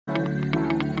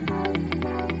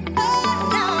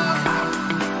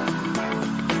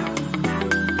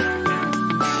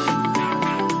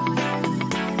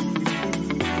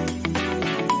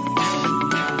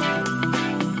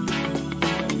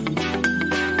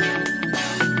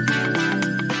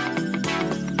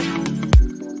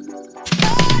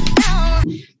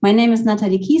My name is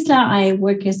Natalie Kiesler. I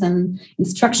work as an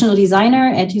instructional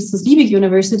designer at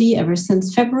University ever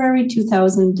since February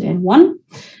 2001.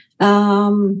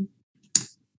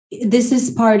 This is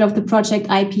part of the project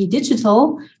IP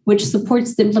Digital, which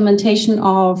supports the implementation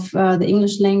of the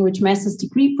English Language Master's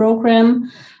Degree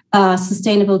Program,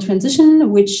 Sustainable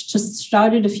Transition, which just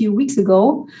started a few weeks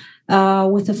ago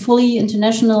with a fully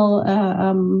international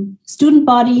student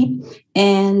body.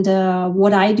 And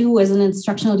what I do as an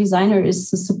instructional designer is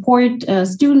to support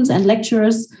students and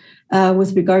lecturers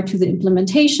with regard to the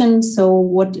implementation. So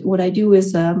what I do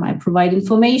is I provide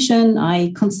information,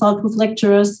 I consult with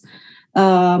lecturers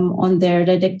on their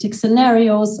didactic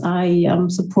scenarios. I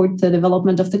support the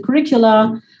development of the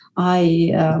curricula.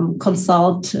 I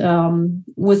consult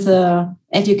with the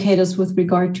educators with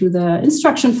regard to the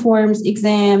instruction forms,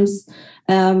 exams,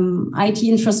 IT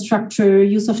infrastructure,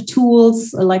 use of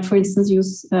tools, like for instance,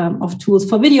 use of tools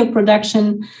for video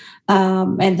production.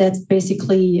 And that's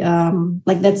basically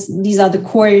these are the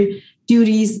core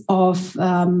duties of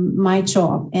my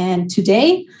job. And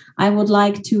today I would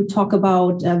like to talk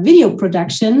about video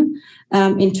production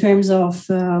in terms of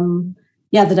the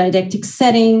didactic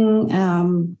setting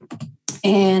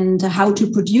and how to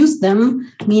produce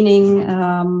them, meaning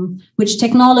which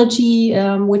technology,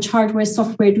 which hardware,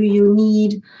 software do you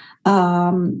need,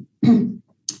 and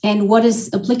what is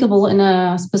applicable in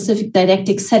a specific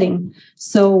didactic setting.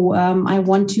 So I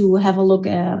want to have a look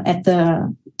at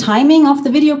the timing of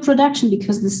the video production,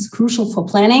 because this is crucial for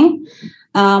planning.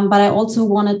 But I also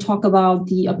want to talk about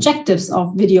the objectives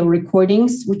of video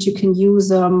recordings, which you can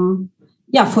use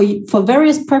for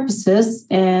various purposes.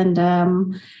 And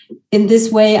in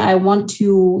this way, I want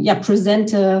to present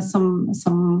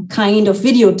some kind of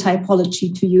video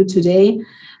typology to you today.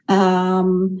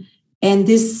 And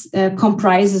this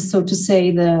comprises, so to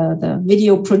say, the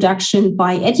video production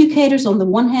by educators on the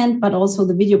one hand, but also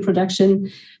the video production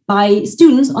by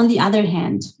students on the other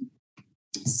hand.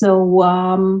 So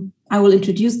I will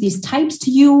introduce these types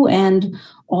to you and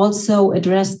also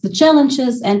address the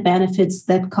challenges and benefits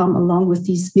that come along with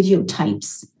these video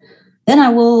types. Then I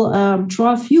will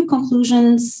draw a few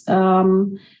conclusions,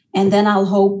 and then I'll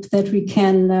hope that we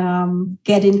can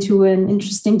get into an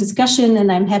interesting discussion,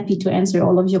 and I'm happy to answer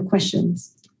all of your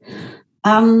questions.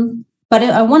 But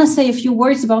I want to say a few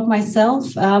words about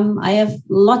myself. I have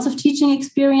lots of teaching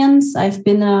experience. I've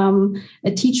been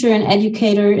a teacher and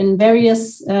educator in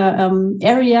various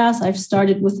areas. I've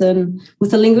started with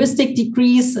a linguistic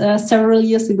degrees several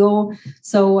years ago.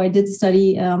 So I did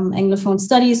study Anglophone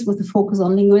studies with a focus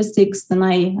on linguistics. Then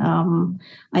I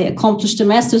accomplished a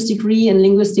master's degree in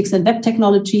linguistics and web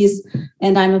technologies,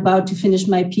 and I'm about to finish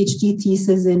my PhD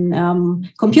thesis in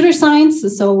computer science.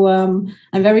 So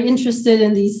I'm very interested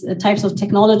in these types of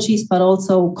technologies, but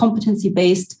also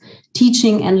competency-based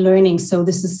teaching and learning. So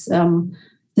this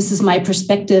is my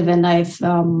perspective, and I've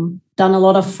done a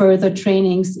lot of further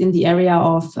trainings in the area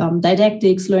of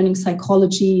didactics, learning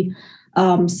psychology.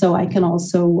 So I can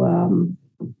also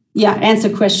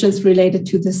answer questions related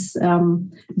to this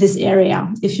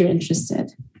area if you're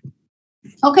interested.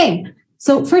 Okay,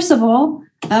 so first of all,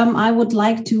 I would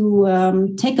like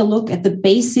to take a look at the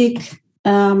basic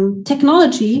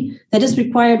technology that is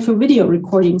required for video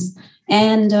recordings.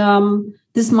 And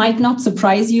this might not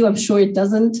surprise you. I'm sure it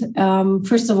doesn't.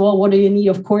 First of all, what do you need?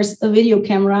 Of course, a video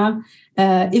camera.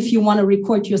 If you want to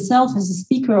record yourself as a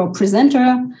speaker or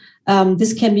presenter,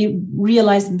 this can be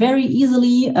realized very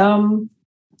easily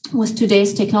with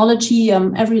today's technology.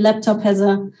 Every laptop has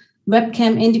a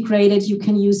webcam integrated. You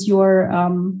can use your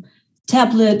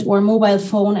tablet or mobile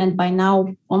phone, and by now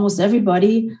almost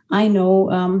everybody I know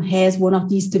has one of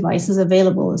these devices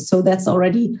available. So that's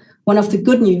already one of the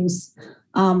good news.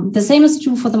 The same is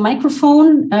true for the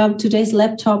microphone. Today's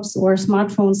laptops or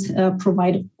smartphones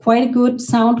provide quite a good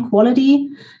sound quality.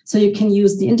 So you can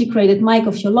use the integrated mic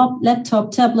of your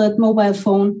laptop, tablet, mobile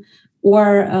phone,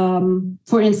 or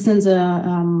for instance,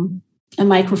 a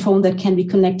microphone that can be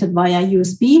connected via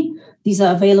USB. These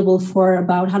are available for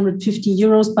about 150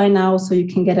 euros by now, so you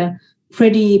can get a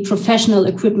pretty professional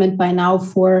equipment by now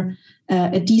for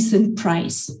a decent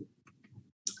price.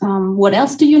 What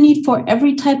else do you need for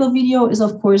every type of video is,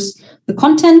 of course, the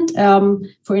content.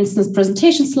 For instance,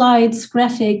 presentation slides,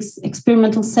 graphics,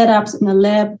 experimental setups in a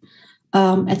lab,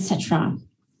 etc.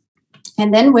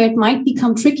 And then where it might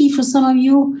become tricky for some of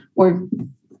you,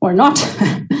 or not,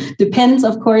 depends,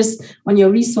 of course, on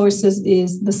your resources,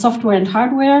 is the software and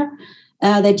hardware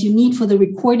that you need for the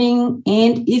recording,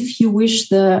 and if you wish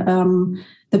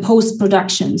the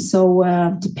post-production. So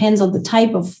depends on the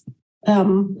type of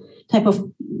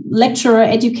lecturer,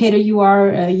 educator you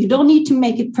are. You don't need to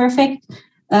make it perfect.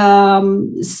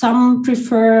 Some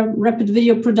prefer rapid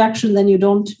video production, then you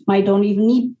might don't even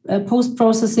need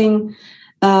post-processing.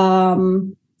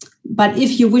 But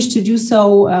if you wish to do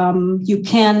so, you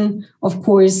can, of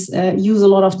course, use a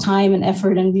lot of time and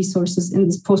effort and resources in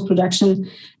this post-production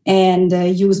and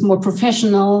use more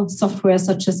professional software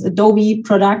such as Adobe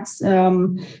products.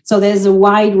 So there's a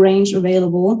wide range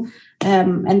available.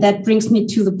 And that brings me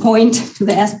to the point, to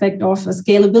the aspect of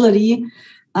scalability.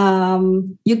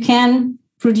 You can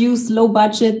produce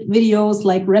low-budget videos,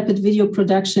 like rapid video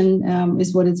production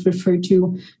is what it's referred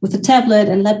to, with a tablet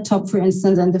and laptop, for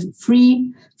instance, and the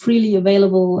freely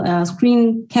available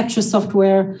screen capture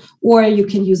software, or you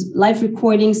can use live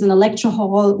recordings in a lecture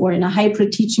hall or in a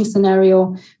hybrid teaching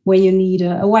scenario where you need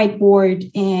a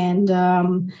whiteboard and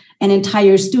an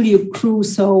entire studio crew.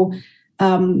 So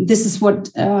this is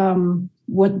what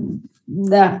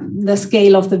the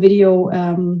scale of the video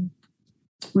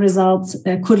results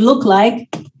could look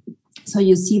like. So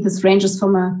you see this ranges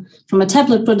from a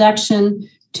tablet production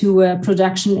to a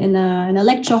production in a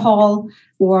lecture hall,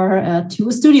 or to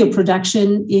a studio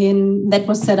production that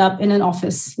was set up in an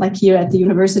office, like here at the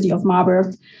University of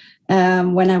Marburg,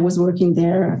 when I was working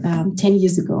there 10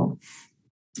 years ago.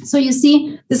 So you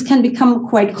see, this can become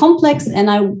quite complex, and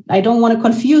I don't want to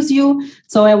confuse you,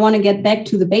 so I want to get back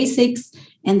to the basics,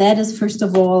 and that is, first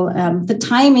of all, the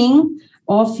timing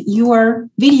of your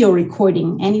video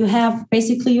recording. And you have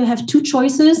two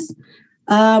choices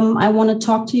I want to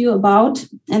talk to you about,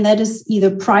 and that is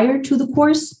either prior to the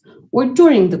course or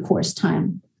during the course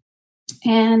time.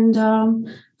 And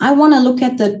I want to look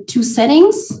at the two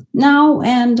settings now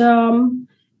and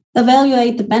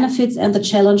evaluate the benefits and the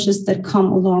challenges that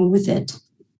come along with it.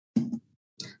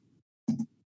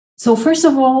 So first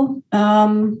of all,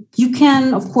 you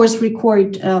can, of course,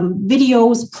 record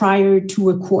videos prior to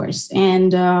a course,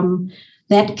 and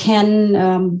that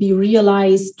can be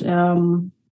realized,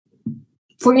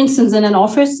 for instance, in an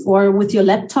office or with your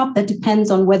laptop. That depends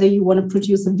on whether you want to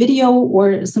produce a video or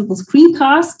a simple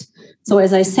screencast. So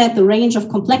as I said, the range of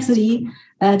complexity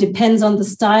depends on the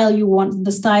style you want,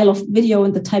 the style of video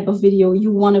and the type of video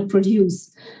you want to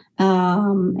produce.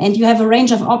 And you have a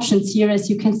range of options here. As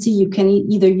you can see, you can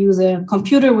either use a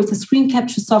computer with a screen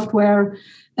capture software,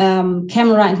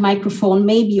 camera and microphone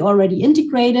may be already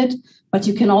integrated, but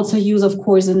you can also use, of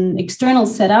course, an external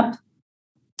setup,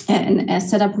 and a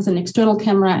setup with an external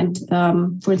camera and,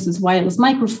 for instance, wireless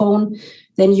microphone.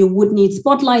 Then you would need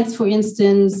spotlights, for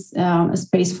instance, a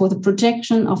space for the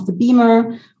projection of the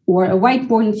beamer, or a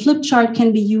whiteboard and flip chart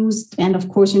can be used. And of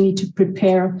course, you need to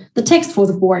prepare the text for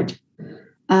the board.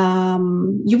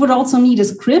 You would also need a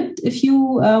script if you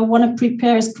want to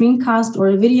prepare a screencast or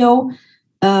a video.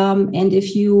 And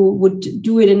if you would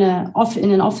do it in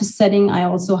an office setting, I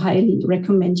also highly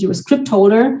recommend you a script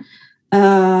holder.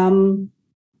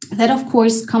 That, of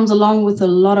course, comes along with a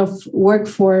lot of work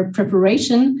for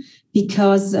preparation,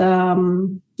 because,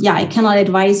 I cannot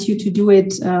advise you to do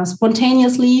it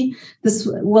spontaneously. This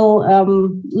will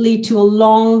lead to a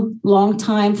long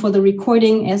time for the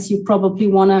recording, as you probably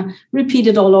want to repeat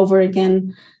it all over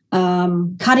again.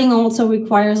 Cutting also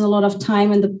requires a lot of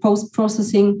time in the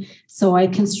post-processing, so I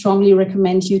can strongly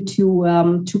recommend you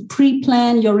to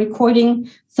pre-plan your recording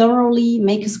thoroughly,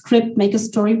 make a script, make a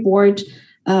storyboard,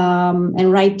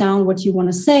 and write down what you want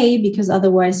to say, because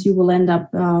otherwise you will end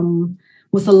up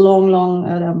with a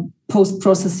long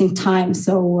post-processing time.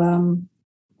 So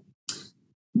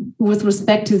with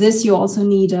respect to this, you also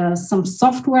need some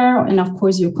software and, of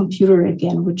course, your computer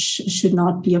again, which should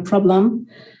not be a problem.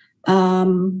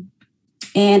 And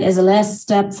as a last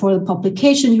step for the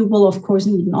publication, you will, of course,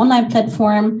 need an online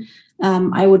platform.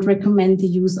 I would recommend the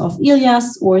use of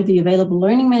Ilias or the available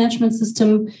learning management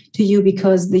system to you,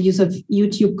 because the use of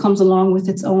YouTube comes along with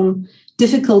its own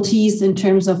difficulties in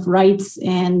terms of rights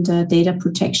and data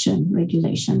protection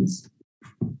regulations.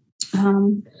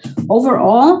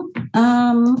 Overall,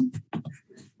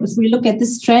 if we look at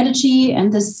this strategy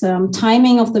and this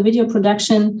timing of the video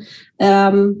production,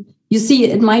 you see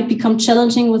it might become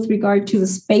challenging with regard to the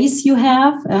space you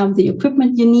have, the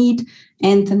equipment you need,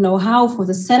 and the know-how for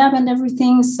the setup and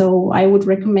everything. So I would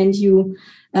recommend you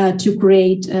to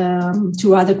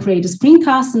rather create a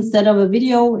screencast instead of a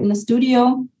video in a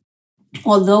studio.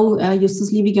 Although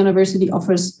Justus Liebig University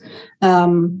offers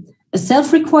a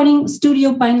self-recording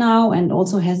studio by now, and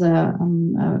also has a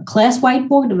class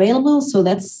whiteboard available. So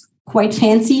that's quite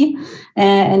fancy.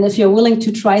 And if you're willing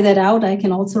to try that out, I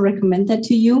can also recommend that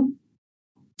to you.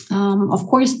 Of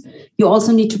course, you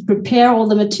also need to prepare all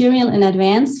the material in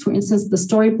advance, for instance, the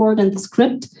storyboard and the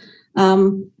script.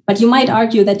 But you might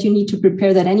argue that you need to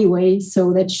prepare that anyway,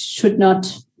 so that should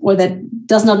not or that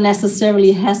does not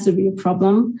necessarily has to be a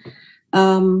problem.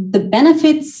 The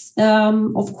benefits,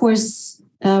 of course,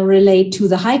 relate to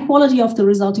the high quality of the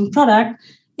resulting product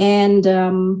and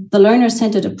the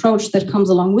learner-centered approach that comes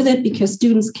along with it, because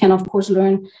students can, of course,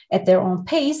 learn at their own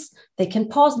pace. They can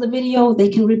pause the video, they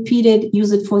can repeat it,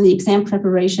 use it for the exam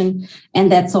preparation.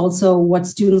 And that's also what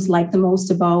students like the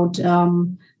most about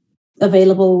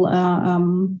available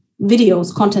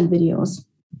videos, content videos.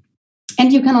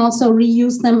 And you can also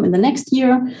reuse them in the next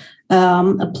year,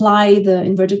 apply the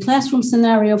inverted classroom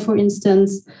scenario, for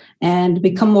instance, and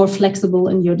become more flexible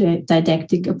in your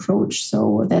didactic approach.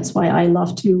 So that's why I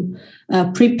love to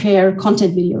prepare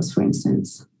content videos, for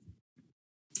instance.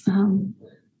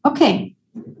 Okay.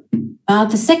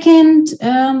 The second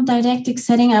didactic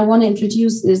setting I want to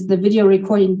introduce is the video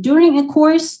recording during a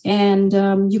course. And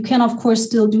you can, of course,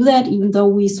 still do that, even though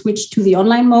we switched to the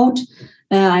online mode.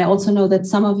 I also know that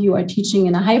some of you are teaching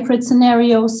in a hybrid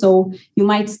scenario, so you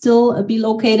might still be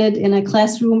located in a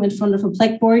classroom in front of a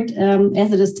blackboard,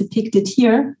 as it is depicted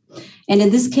here. And in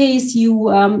this case, you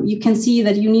can see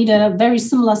that you need a very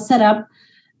similar setup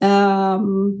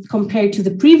compared to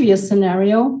the previous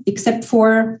scenario, except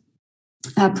for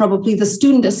probably the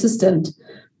student assistant.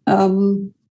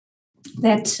 That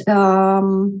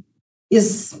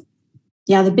is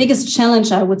the biggest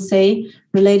challenge, I would say,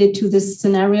 related to this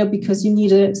scenario, because you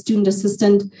need a student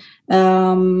assistant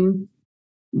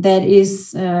that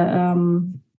is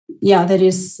in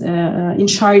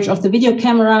charge of the video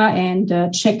camera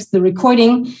and checks the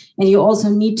recording. And you also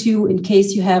need to, in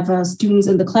case you have students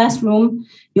in the classroom,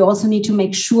 you also need to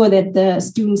make sure that the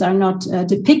students are not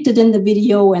depicted in the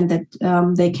video and that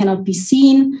they cannot be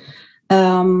seen.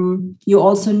 You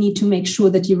also need to make sure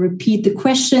that you repeat the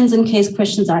questions in case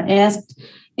questions are asked.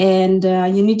 And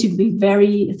you need to be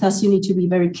very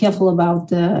careful about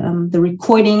the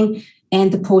recording and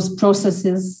the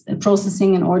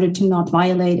processing in order to not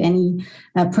violate any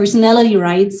personality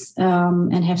rights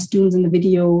and have students in the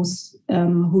videos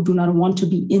who do not want to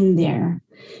be in there.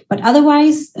 But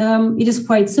otherwise, it is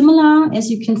quite similar.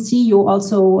 As you can see, you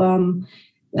also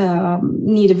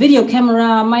need a video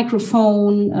camera,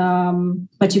 microphone,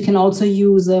 but you can also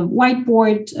use a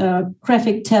whiteboard,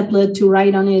 graphic tablet to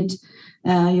write on it.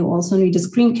 You also need a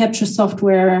screen capture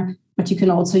software, but you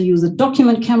can also use a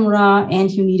document camera,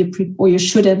 and you need you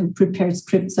should have a prepared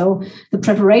script. So the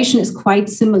preparation is quite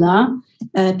similar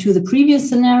to the previous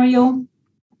scenario.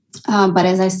 But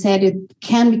as I said, it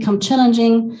can become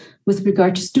challenging with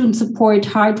regard to student support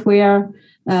hardware,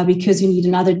 because you need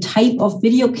another type of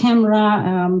video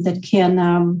camera that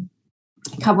can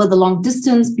cover the long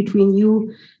distance between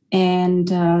you and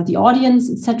the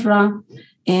audience, etc.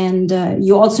 And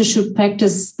you also should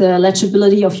practice the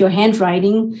legibility of your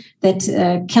handwriting that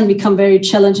can become very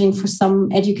challenging for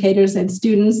some educators and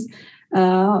students.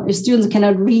 If students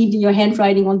cannot read your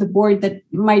handwriting on the board, that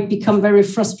might become very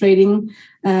frustrating.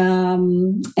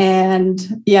 And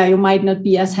you might not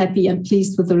be as happy and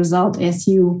pleased with the result as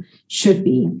you should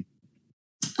be.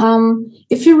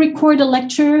 If you record a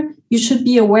lecture, you should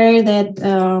be aware that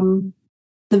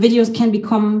the videos can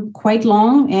become quite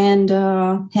long and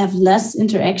have less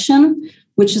interaction,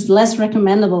 which is less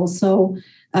recommendable. So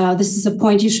this is a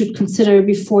point you should consider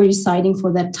before deciding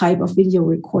for that type of video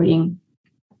recording.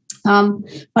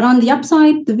 But on the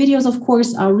upside, the videos, of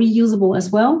course, are reusable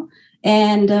as well,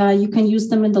 and you can use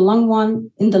them in the long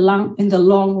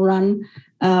run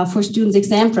for students'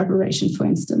 exam preparation, for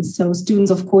instance. So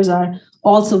students, of course, are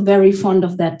also very fond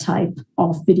of that type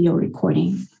of video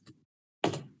recording.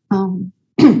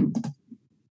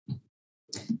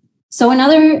 So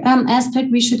another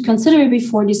aspect we should consider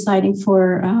before deciding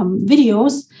for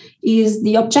videos is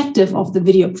the objective of the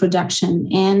video production.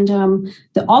 And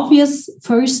the obvious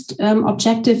first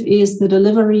objective is the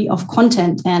delivery of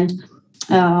content. And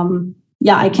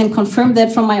I can confirm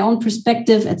that from my own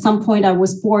perspective. At some point, I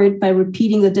was bored by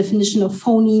repeating the definition of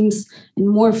phonemes and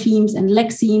morphemes and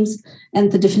lexemes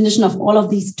and the definition of all of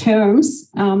these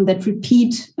terms that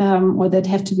repeat or that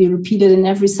have to be repeated in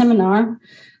every seminar.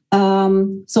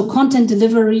 So content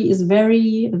delivery is a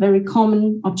very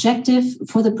common objective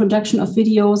for the production of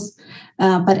videos.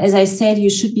 But as I said, you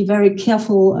should be very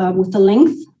careful with the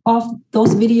length of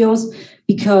those videos,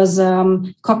 because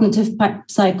cognitive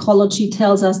psychology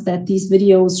tells us that these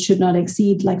videos should not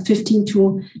exceed like 15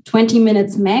 to 20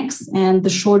 minutes max. And the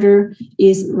shorter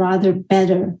is rather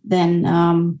better than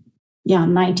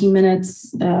 90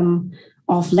 minutes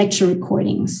of lecture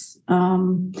recordings.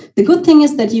 The good thing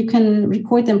is that you can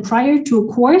record them prior to a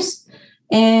course,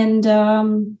 and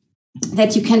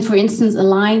that you can, for instance,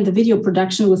 align the video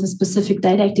production with a specific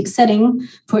didactic setting,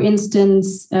 for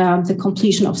instance, the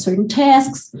completion of certain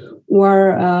tasks,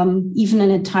 or even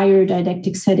an entire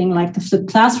didactic setting like the flipped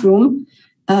classroom,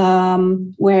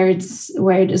 where it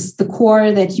is the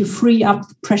core that you free up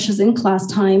precious in-class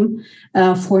time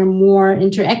for more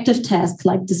interactive tasks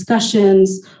like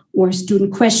discussions or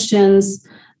student questions.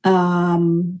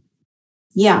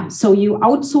 So you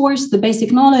outsource the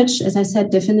basic knowledge, as I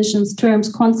said, definitions, terms,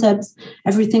 concepts,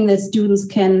 everything that students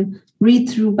can read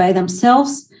through by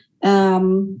themselves.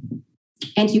 And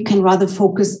you can rather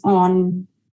focus on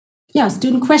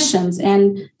student questions.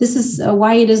 And this is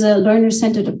why it is a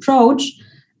learner-centered approach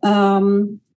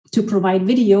to provide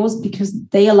videos, because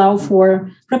they allow for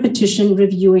repetition,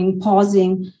 reviewing,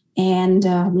 pausing, and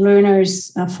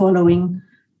learners following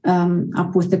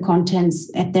up with the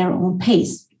contents at their own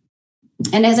pace.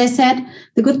 And as I said,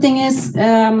 the good thing is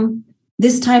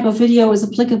this type of video is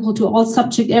applicable to all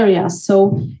subject areas.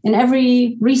 So in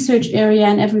every research area,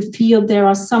 in every field, there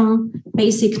are some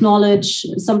basic knowledge,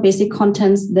 some basic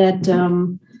contents that,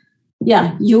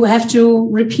 you have to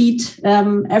repeat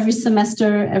every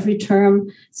semester, every term.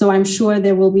 So I'm sure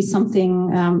there will be something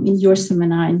in your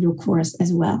seminar, in your course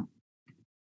as well.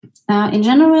 In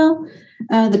general,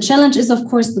 the challenge is, of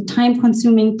course, the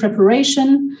time-consuming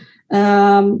preparation.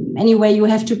 Anyway, you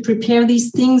have to prepare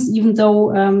these things, even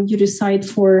though you decide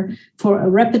for a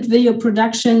rapid video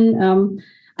production.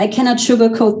 I cannot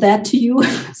sugarcoat that to you.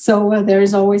 So there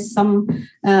is always some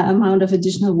amount of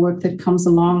additional work that comes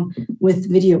along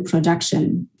with video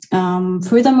production.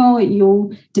 Furthermore,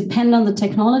 you depend on the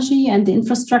technology and the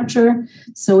infrastructure.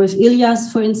 So if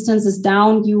Ilias, for instance, is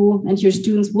down, you and your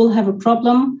students will have a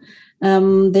problem.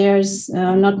 There's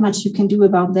not much you can do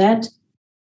about that.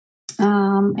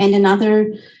 And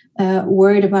another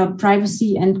word about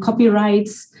privacy and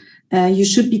copyrights. You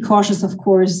should be cautious, of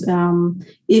course,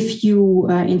 if you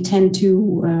intend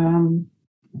to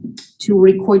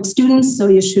record students. So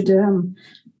you should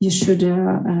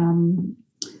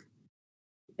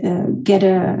get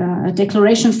a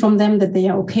declaration from them that they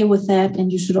are okay with that,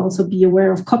 and you should also be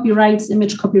aware of copyrights,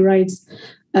 image copyrights.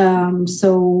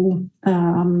 So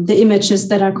the images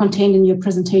that are contained in your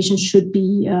presentation should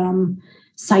be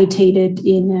cited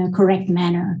in a correct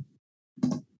manner.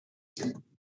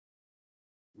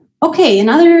 Okay,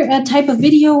 another type of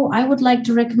video I would like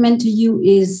to recommend to you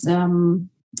is the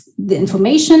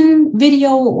information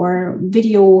video, or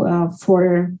video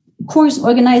for course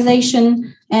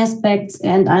organization aspects.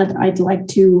 And I'd like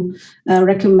to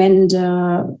recommend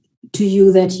to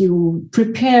you that you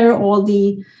prepare all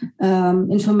the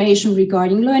information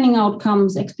regarding learning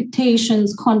outcomes,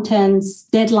 expectations, contents,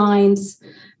 deadlines,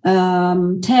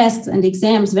 tests and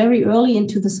exams very early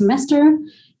into the semester.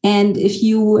 And if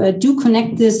you do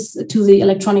connect this to the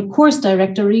electronic course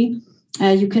directory,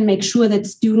 you can make sure that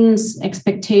students'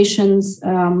 expectations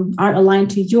are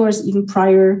aligned to yours even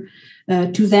prior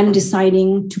to them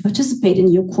deciding to participate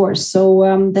in your course.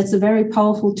 So that's a very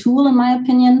powerful tool, in my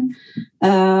opinion.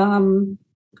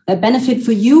 A benefit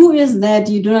for you is that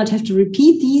you do not have to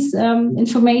repeat these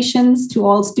informations to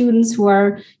all students who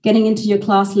are getting into your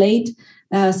class late.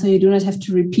 So you do not have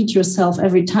to repeat yourself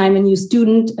every time a new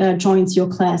student joins your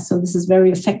class. So this is very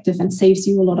effective and saves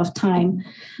you a lot of time,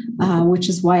 which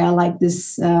is why I like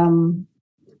this,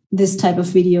 this type of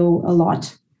video a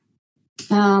lot.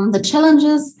 The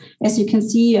challenges, as you can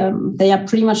see, they are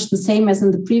pretty much the same as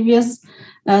in the previous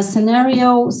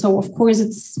scenario. So of course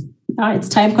it's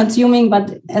time consuming,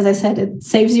 but as I said, it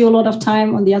saves you a lot of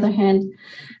time. On the other hand,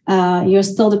 you're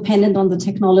still dependent on the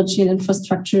technology and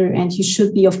infrastructure, and you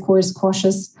should be, of course,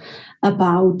 cautious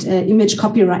about image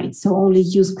copyright. So only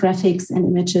use graphics and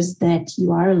images that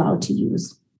you are allowed to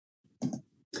use.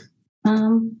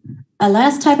 A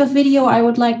last type of video I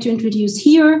would like to introduce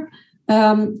here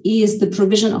is the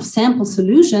provision of sample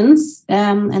solutions.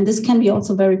 And this can be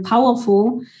also very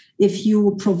powerful if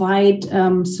you provide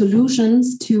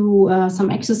solutions to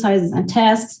some exercises and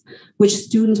tasks which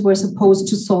students were supposed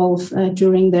to solve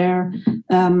during their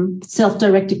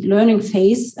self-directed learning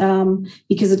phase,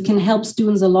 because it can help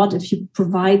students a lot if you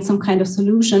provide some kind of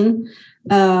solution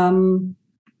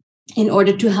in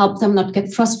order to help them not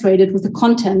get frustrated with the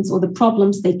contents or the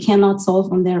problems they cannot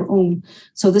solve on their own.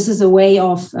 So this is a way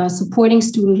of supporting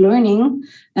student learning,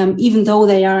 even though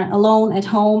they are alone at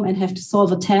home and have to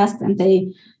solve a task, and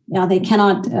they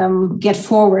cannot get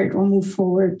forward or move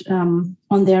forward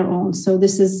on their own. So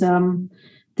this is an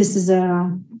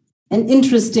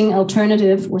interesting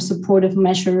alternative or supportive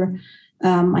measure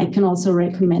I can also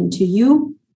recommend to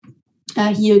you.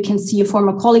 Here you can see a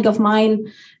former colleague of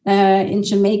mine in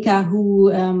Jamaica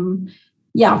who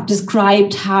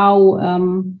described how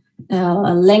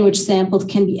language samples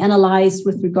can be analyzed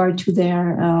with regard to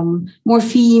their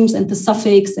morphemes and the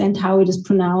suffix and how it is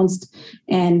pronounced.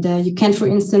 And you can, for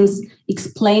instance,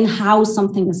 explain how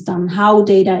something is done, how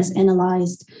data is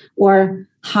analyzed, or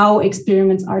how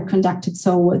experiments are conducted.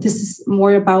 So this is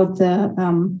more about the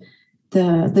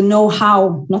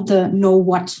know-how, not the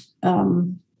know-what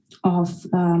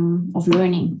of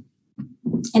learning.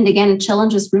 And again,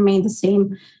 challenges remain the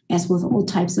same as with all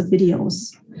types of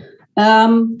videos.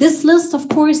 This list, of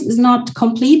course, is not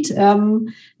complete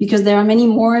because there are many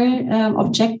more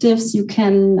objectives you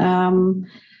can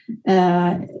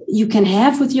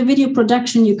have with your video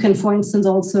production. You can, for instance,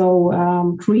 also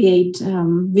create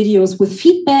videos with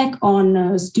feedback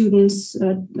on students'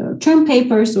 term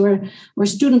papers or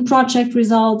student project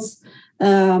results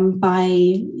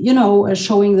by,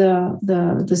 showing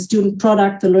the student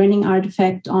product, the learning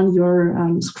artifact on your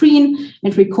screen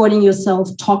and recording yourself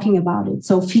talking about it.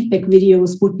 So feedback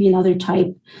videos would be another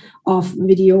type of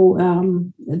video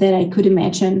that I could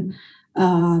imagine.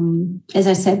 As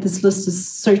I said, this list is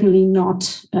certainly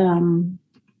not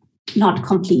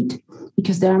complete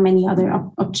because there are many other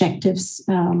objectives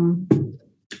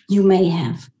you may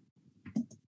have.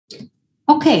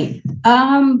 Okay,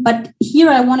 but here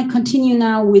I want to continue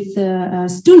now with the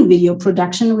student video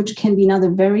production, which can be another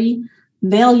very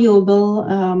valuable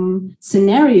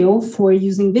scenario for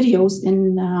using videos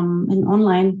in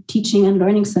online teaching and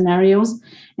learning scenarios.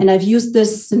 And I've used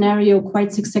this scenario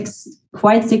quite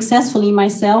successfully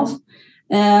myself.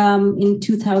 In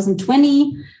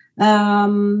 2020,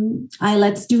 I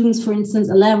let students, for instance,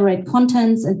 elaborate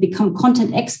contents and become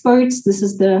content experts. This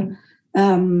is the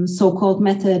so-called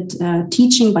method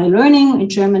teaching by learning. In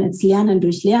German, it's Lernen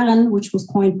durch Lehren, which was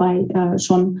coined by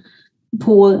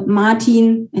Jean-Paul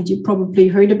Martin, and you probably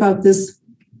heard about this.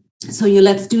 So you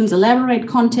let students elaborate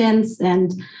contents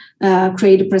and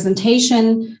create a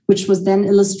presentation, which was then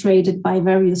illustrated by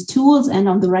various tools. And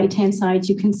on the right-hand side,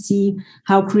 you can see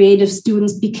how creative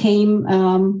students became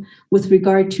with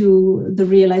regard to the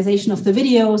realization of the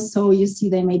videos. So you see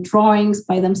they made drawings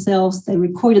by themselves, they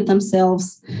recorded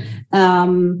themselves,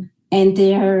 and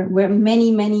there were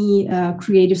many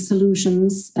creative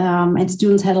solutions, and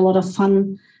students had a lot of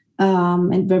fun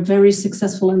and were very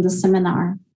successful in the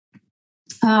seminar.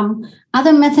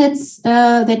 Other methods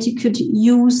that you could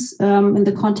use in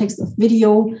the context of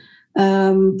video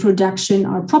production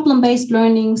are problem-based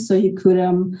learning. So you could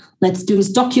let students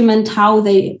document how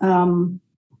they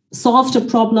solved a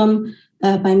problem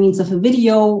by means of a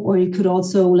video, or you could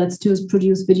also let students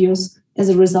produce videos as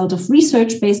a result of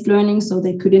research-based learning. So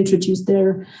they could introduce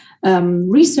their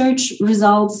research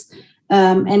results.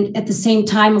 And at the same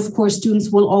time, of course,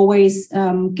 students will always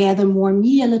gather more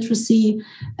media literacy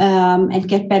and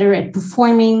get better at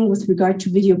performing with regard to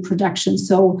video production.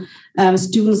 So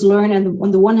students learn, and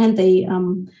on the one hand, they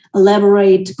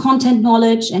elaborate content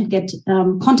knowledge and get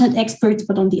content experts,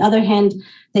 but on the other hand,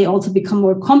 they also become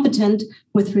more competent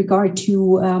with regard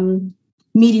to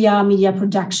media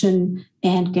production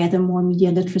and gather more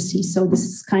media literacy. So this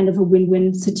is kind of a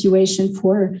win-win situation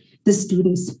for the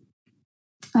students.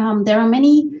 There are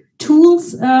many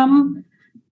tools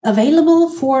available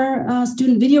for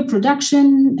student video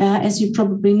production. As you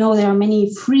probably know, there are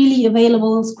many freely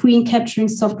available screen capturing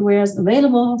softwares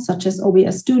available, such as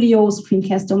OBS Studio,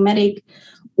 Screencast-O-Matic,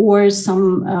 or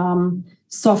some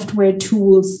software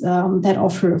tools that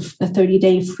offer a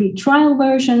 30-day free trial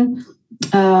version.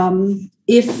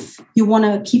 If you want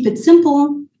to keep it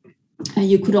simple,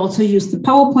 you could also use the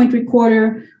PowerPoint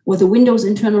recorder or the Windows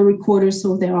internal recorder.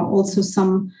 So there are also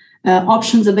some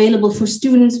options available for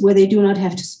students where they do not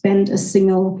have to spend a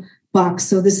single buck.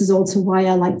 So this is also why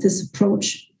I like this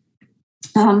approach.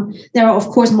 There are, of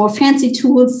course, more fancy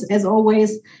tools, as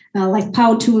always, like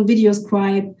PowerTool,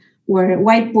 VideoScribe, or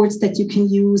whiteboards that you can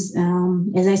use.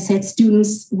 As I said,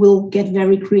 students will get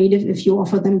very creative if you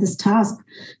offer them this task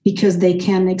because they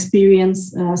can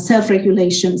experience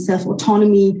self-regulation,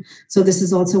 self-autonomy. So this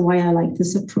is also why I like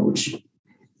this approach.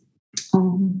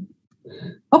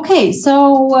 Okay,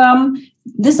 so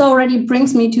this already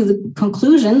brings me to the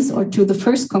conclusions, or to the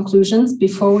first conclusions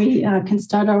before we can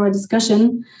start our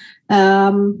discussion.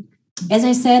 As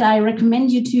I said, I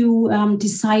recommend you to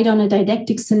decide on a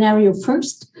didactic scenario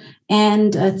first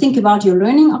and think about your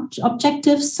learning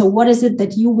objectives. So what is it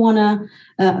that you want to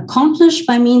accomplish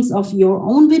by means of your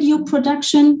own video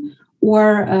production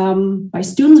or by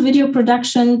students' video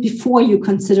production before you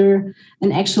consider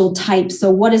an actual type?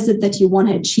 So what is it that you want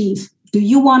to achieve? Do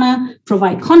you want to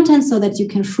provide content so that you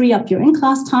can free up your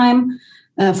in-class time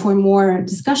for more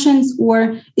discussions,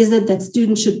 or is it that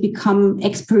students should become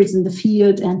experts in the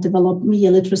field and develop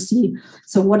media literacy?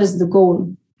 So what is the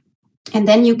goal? And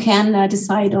then you can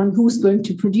decide on who's going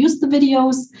to produce the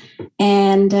videos.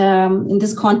 And in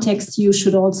this context, you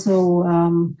should also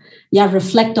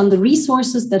reflect on the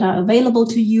resources that are available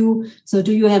to you. So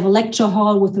do you have a lecture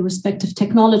hall with the respective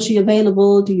technology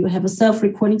available? Do you have a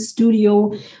self-recording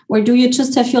studio? Or do you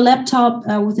just have your laptop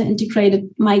with an integrated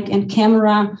mic and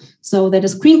camera, so that a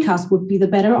screencast would be the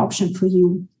better option for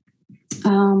you?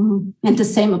 And the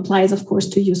same applies, of course,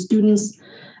 to your students,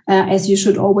 as you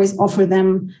should always offer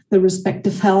them the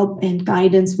respective help and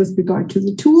guidance with regard to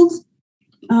the tools.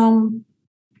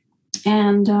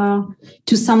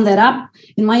 To sum that up,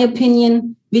 in my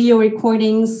opinion, video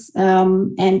recordings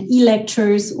and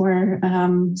e-lectures or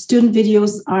student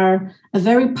videos are a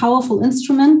very powerful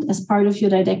instrument as part of your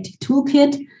didactic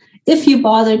toolkit if you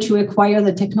bother to acquire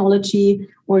the technology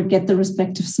or get the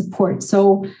respective support.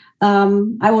 So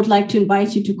I would like to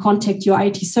invite you to contact your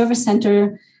IT service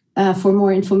center for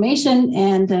more information.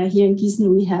 And here in Gießen,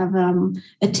 we have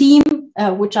a team,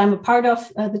 which I'm a part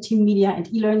of, the team Media and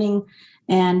E-Learning,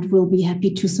 and we'll be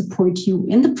happy to support you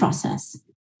in the process.